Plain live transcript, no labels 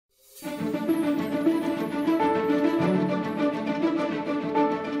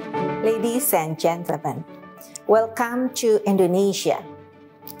Ladies and gentlemen, welcome to Indonesia.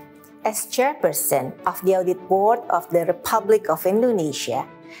 As Chairperson of the Audit Board of the Republic of Indonesia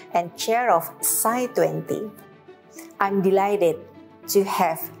and Chair of SAI20, I'm delighted to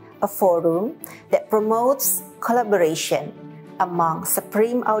have a forum that promotes collaboration among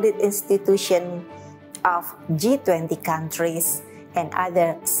supreme audit institutions of G20 countries and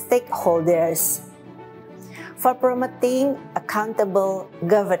other stakeholders for promoting accountable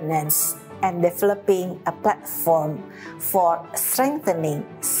governance and developing a platform for strengthening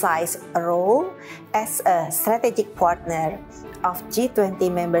SAI's role as a strategic partner of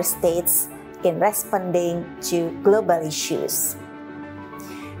G20 member states in responding to global issues.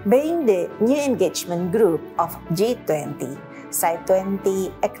 Being the new engagement group of G20,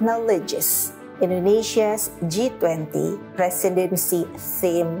 SAI20 acknowledges Indonesia's G20 presidency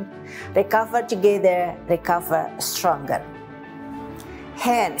theme, Recover Together, Recover Stronger.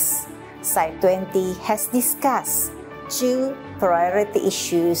 Hence, SAI20 has discussed two priority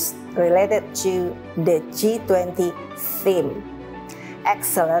issues related to the G20 theme: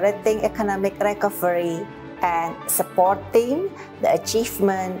 accelerating economic recovery and supporting the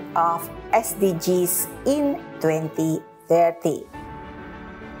achievement of SDGs in 2030.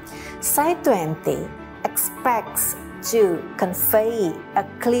 SAI20 expects to convey a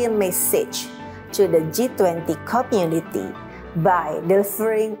clear message to the G20 community by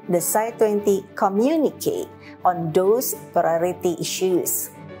delivering the SAI20 communique on those priority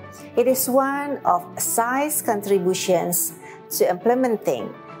issues. It is one of SAI's contributions to implementing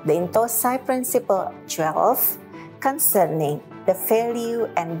the Intosai Principle 12 concerning the value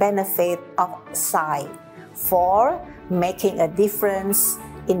and benefit of SAI for making a difference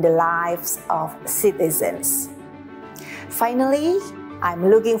in the lives of citizens. Finally, I'm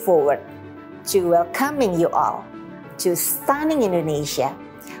looking forward to welcoming you all to stunning Indonesia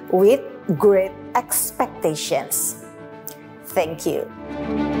with great expectations. Thank you.